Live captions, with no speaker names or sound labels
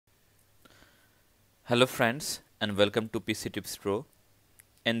Hello friends and welcome to PC Tips Pro.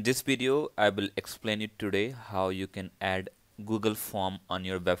 In this video I will explain you today how you can add Google form on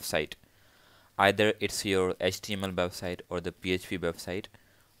your website. Either it's your HTML website or the PHP website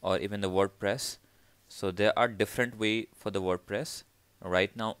or even the WordPress. So there are different way for the WordPress.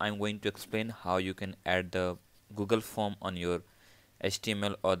 Right now I'm going to explain how you can add the Google form on your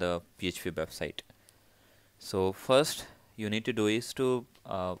HTML or the PHP website. So first you need to do is to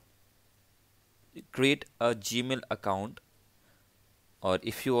create a Gmail account, or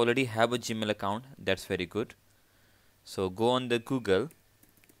if you already have a Gmail account, that's very good. So go on the Google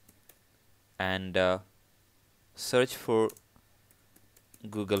and search for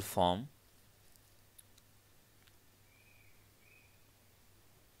Google form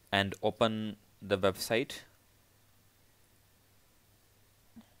and open the website.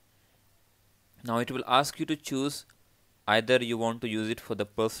 Now it will ask you to choose either you want to use it for the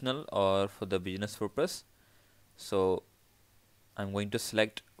personal or for the business purpose. So I'm going to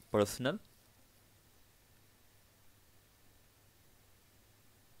select personal,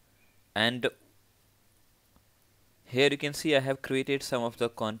 and here you can see I have created some of the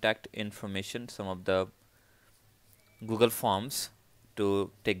contact information, some of the Google Forms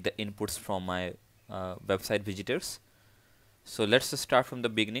to take the inputs from my website visitors. So let's start from the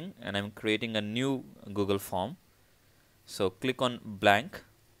beginning, and I'm creating a new Google form. So click on blank,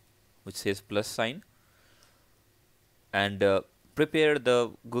 which says plus sign, and prepare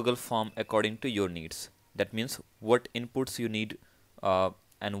the Google form according to your needs. That means what inputs you need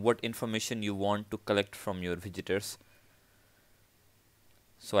and what information you want to collect from your visitors.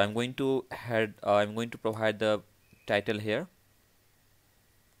 So I'm going to provide the title here,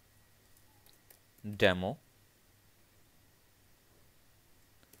 demo,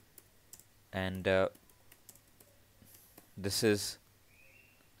 and this is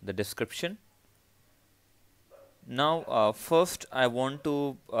the description. Now first I want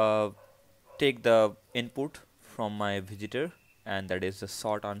to take the input from my visitor, and that is the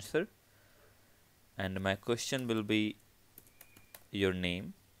short answer, and my question will be your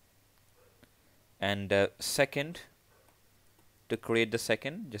name, and second, to create the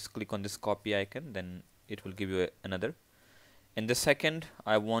second, just click on this copy icon, then it will give you another. In the second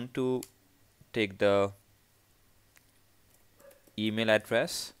I want to take the email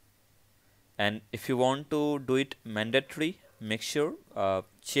address, and if you want to do it mandatory, make sure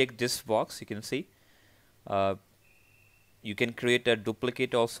check this box. You can see you can create a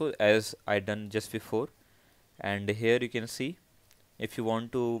duplicate also, as I done just before, and here you can see if you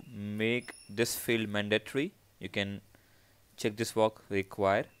want to make this field mandatory, you can check this box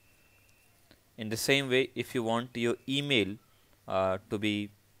require. In the same way, if you want your email to be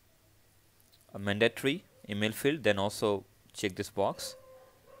a mandatory email field, then also check this box.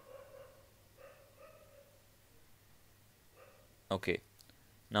 Okay,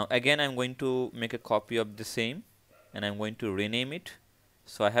 now again I'm going to make a copy of the same, and I'm going to rename it.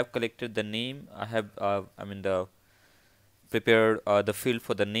 So I have collected the name, I have prepared the field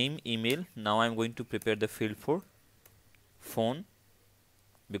for the name, email. Now I'm going to prepare the field for phone,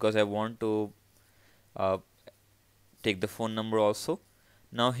 because I want to take the phone number also.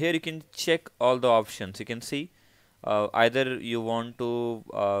 Now here you can check all the options. You can see either you want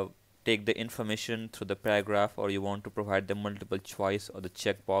to take the information through the paragraph, or you want to provide the multiple choice or the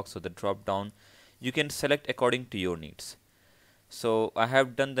checkbox or the drop down. You can select according to your needs. So I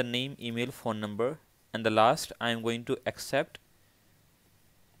have done the name, email, phone number, and the last I am going to accept,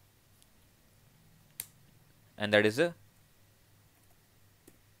 and that is a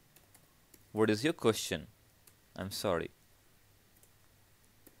what is your question? I'm sorry.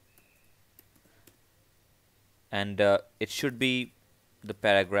 And it should be the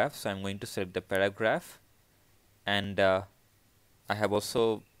paragraph, so I'm going to select the paragraph, and I have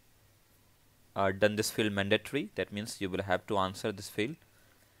also done this field mandatory. That means you will have to answer this field.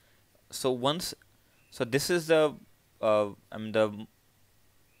 So this is the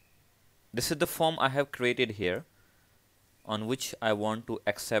this is the form I have created here, on which I want to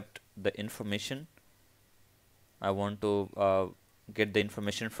accept the information. I want to get the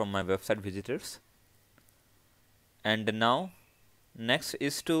information from my website visitors. And now next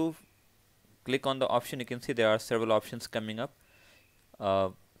is to click on the option. You can see there are several options coming up: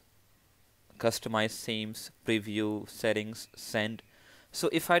 customize themes, preview, settings, send. So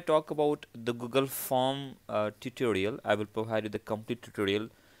if I talk about the Google form tutorial, I will provide you the complete tutorial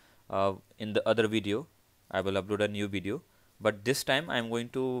in the other video. I will upload a new video, but this time I'm going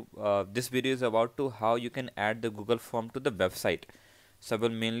to this video is about to how you can add the Google form to the website, so I will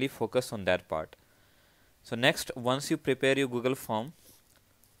mainly focus on that part. So next, once you prepare your Google form,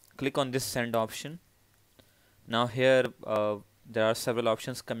 click on this send option, Now here there are several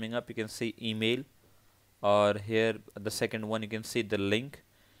options coming up. You can see email, or here the second one you can see the link,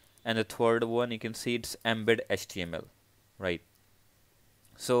 and the third one you can see it's embed HTML, right?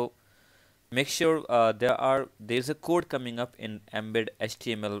 So make sure there's a code coming up in embed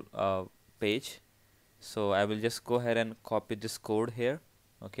HTML page. So I will just go ahead and copy this code here,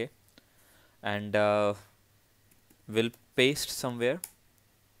 okay, and will paste somewhere.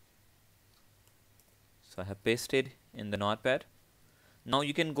 So I have pasted in the notepad. Now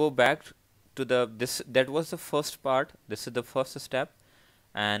you can go back to this. That was the first part. This is the first step,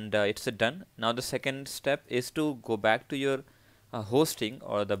 and it's done. Now the second step is to go back to your hosting,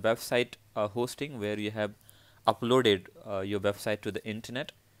 or the website hosting where you have uploaded your website to the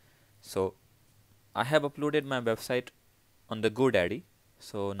internet. So I have uploaded my website on the GoDaddy.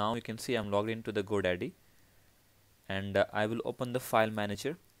 So now you can see I'm logged into the GoDaddy, and I will open the file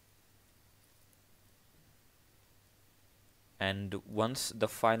manager. And once the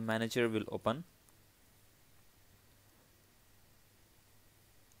file manager will open,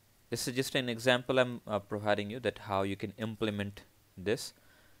 this is just an example I'm providing you that how you can implement this.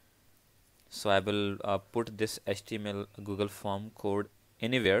 So I will put this HTML Google form code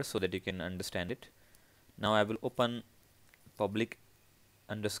anywhere so that you can understand it. Now I will open public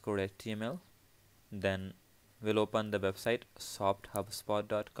underscore HTML, then we'll open the website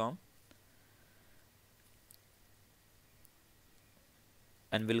softhubspot.com,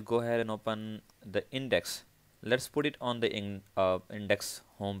 and we'll go ahead and open the index. Let's put it on the index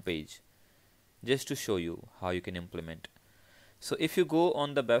home page just to show you how you can implement. So if you go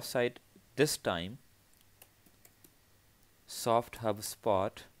on the website this time, Soft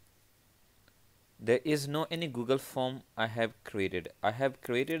HubSpot, there is no any Google form I have created. I have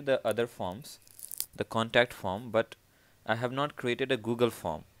created the other forms, the contact form, but I have not created a Google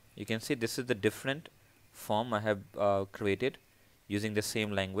form. You can see this is the different form I have created using the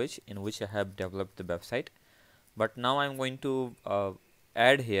same language in which I have developed the website. But now I'm going to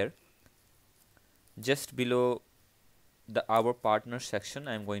add here, just below the our partner section,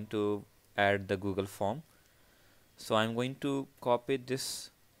 I'm going to add the Google form. So I'm going to copy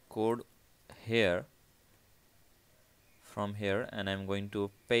this code here from here, and I'm going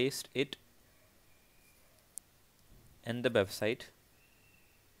to paste it in the website.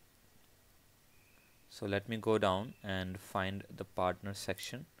 So let me go down and find the partner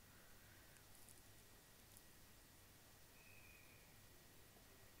section.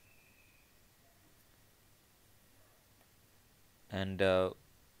 And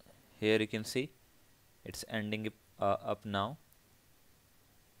here you can see it's ending up now.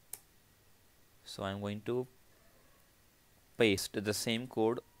 So I'm going to paste the same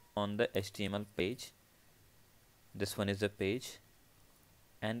code on the HTML page. This one is the page,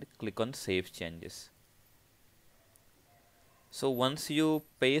 and click on Save Changes. So once you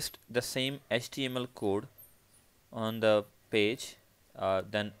paste the same HTML code on the page,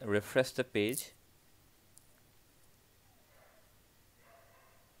 then refresh the page.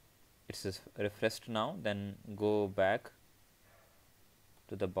 It's refreshed now. Then go back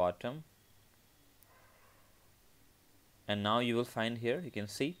to the bottom, and now you will find here, you can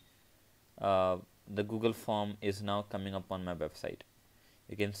see the Google form is now coming up on my website.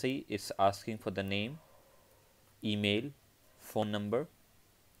 You can see it's asking for the name, email, phone number,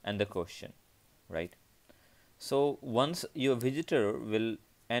 and the question, right? So once your visitor will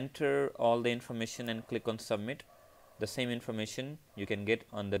enter all the information and click on submit, the same information you can get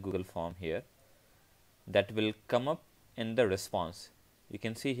on the Google form here, that will come up in the response. You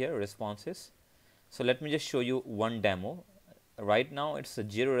can see here responses. So let me just show you one demo. Right now it's a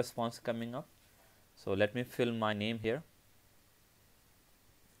 0 response coming up. So let me fill my name here.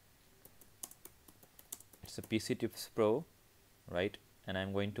 It's a PC Tips Pro, right? And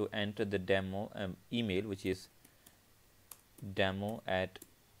I'm going to enter the demo email, which is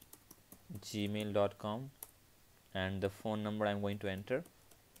demo@gmail.com, and the phone number I'm going to enter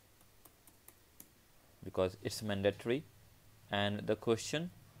because it's mandatory, and the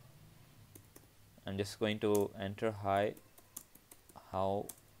question I'm just going to enter, hi, how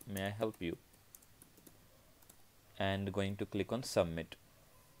may I help you, and going to click on submit.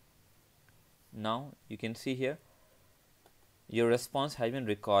 Now you can see here your response has been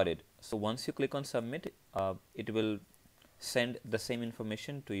recorded. So once you click on submit, it will send the same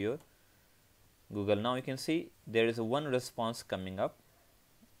information to your Google. Now you can see there is one response coming up,